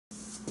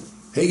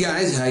Hey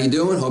guys, how you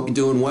doing? Hope you're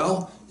doing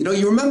well.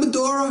 You remember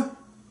Dora?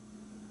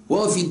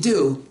 Well, if you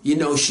do, you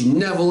know she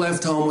never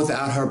left home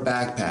without her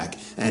backpack.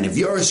 And if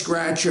you're a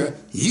scratcher,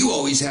 you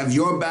always have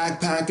your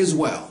backpack as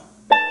well.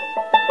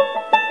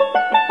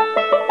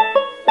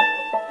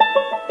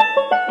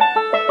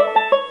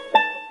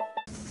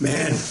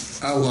 Man,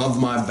 I love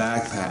my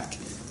backpack.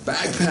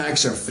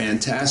 Backpacks are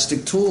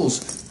fantastic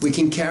tools. We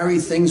can carry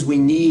things we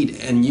need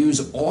and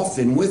use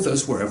often with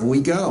us wherever we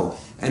go.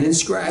 And in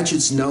Scratch,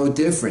 it's no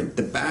different.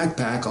 The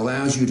backpack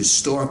allows you to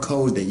store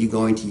code that you're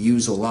going to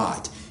use a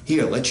lot.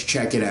 Here, let's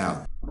check it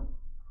out.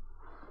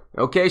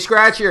 Okay,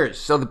 Scratchers,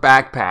 so the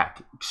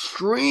backpack,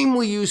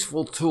 extremely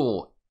useful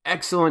tool,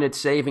 excellent at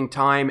saving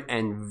time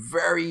and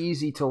very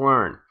easy to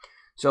learn.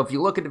 So if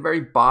you look at the very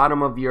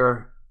bottom of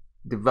your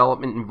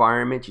development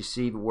environment, you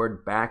see the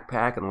word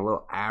backpack and a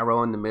little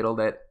arrow in the middle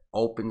that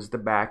opens the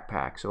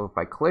backpack. So if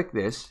I click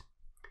this,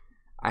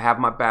 I have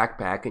my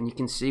backpack, and you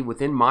can see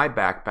within my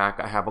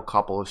backpack I have a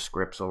couple of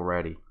scripts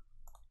already.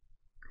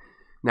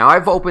 Now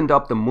I've opened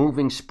up the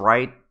moving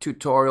sprite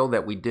tutorial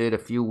that we did a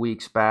few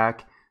weeks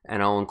back,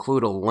 and I'll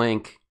include a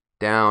link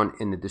down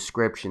in the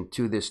description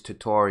to this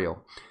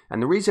tutorial.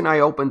 And the reason I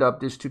opened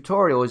up this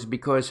tutorial is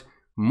because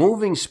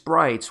moving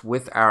sprites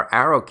with our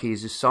arrow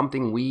keys is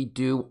something we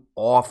do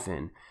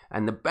often,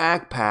 and the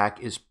backpack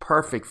is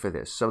perfect for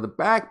this. So the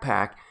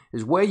backpack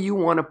is where you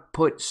want to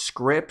put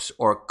scripts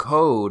or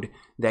code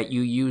that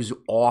you use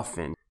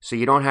often, so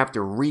you don't have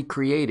to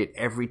recreate it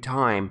every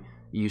time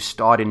you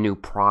start a new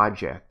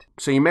project.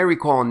 So you may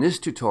recall in this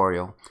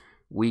tutorial,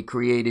 we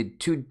created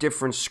two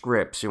different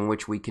scripts in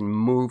which we can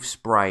move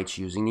sprites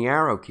using the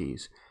arrow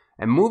keys.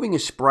 And moving a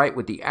sprite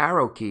with the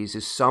arrow keys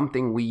is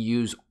something we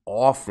use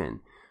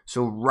often.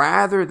 So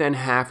rather than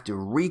have to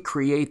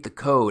recreate the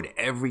code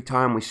every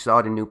time we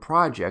start a new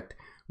project,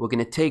 we're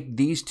going to take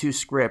these two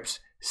scripts,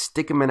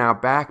 stick them in our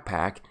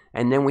backpack,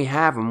 and then we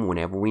have them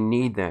whenever we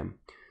need them.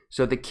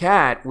 So the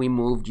cat we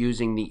moved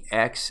using the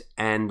X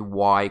and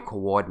Y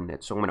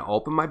coordinates. So I'm going to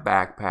open my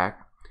backpack.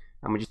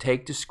 I'm going to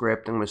take the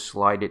script. I'm going to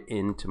slide it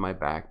into my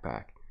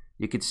backpack.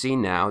 You can see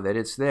now that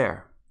it's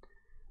there.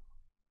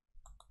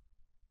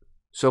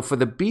 So for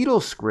the beetle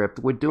script,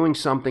 we're doing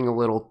something a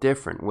little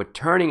different. We're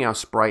turning our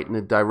sprite in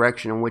the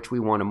direction in which we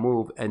want to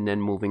move and then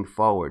moving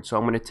forward. So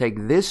I'm going to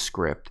take this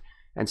script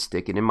and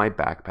stick it in my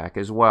backpack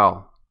as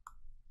well.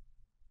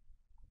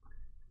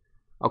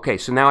 Okay,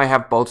 so now I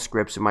have both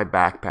scripts in my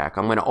backpack.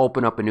 I'm going to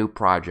open up a new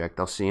project.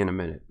 I'll see you in a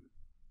minute.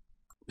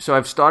 So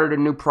I've started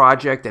a new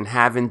project and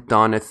haven't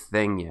done a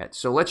thing yet.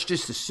 So let's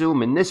just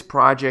assume in this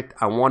project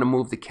I want to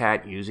move the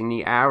cat using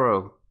the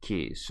arrow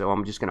keys. So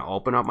I'm just going to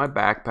open up my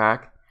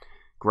backpack,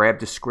 grab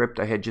the script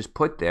I had just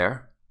put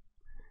there,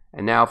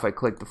 and now if I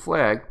click the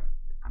flag,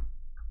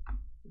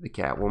 the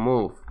cat will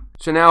move.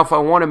 So now if I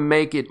want to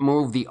make it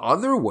move the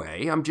other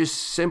way, I'm just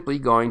simply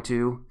going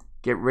to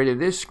get rid of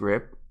this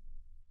script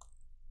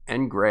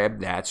and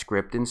grab that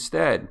script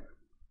instead.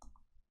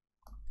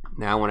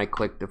 Now when I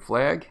click the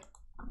flag,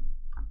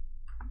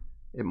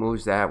 it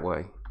moves that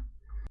way.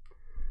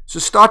 So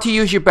start to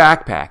use your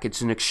backpack.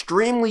 It's an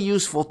extremely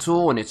useful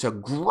tool and it's a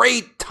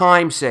great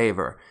time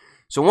saver.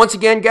 So once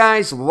again,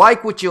 guys,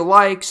 like what you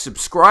like,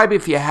 subscribe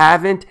if you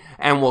haven't,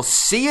 and we'll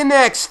see you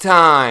next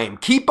time.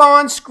 Keep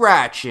on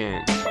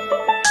scratching.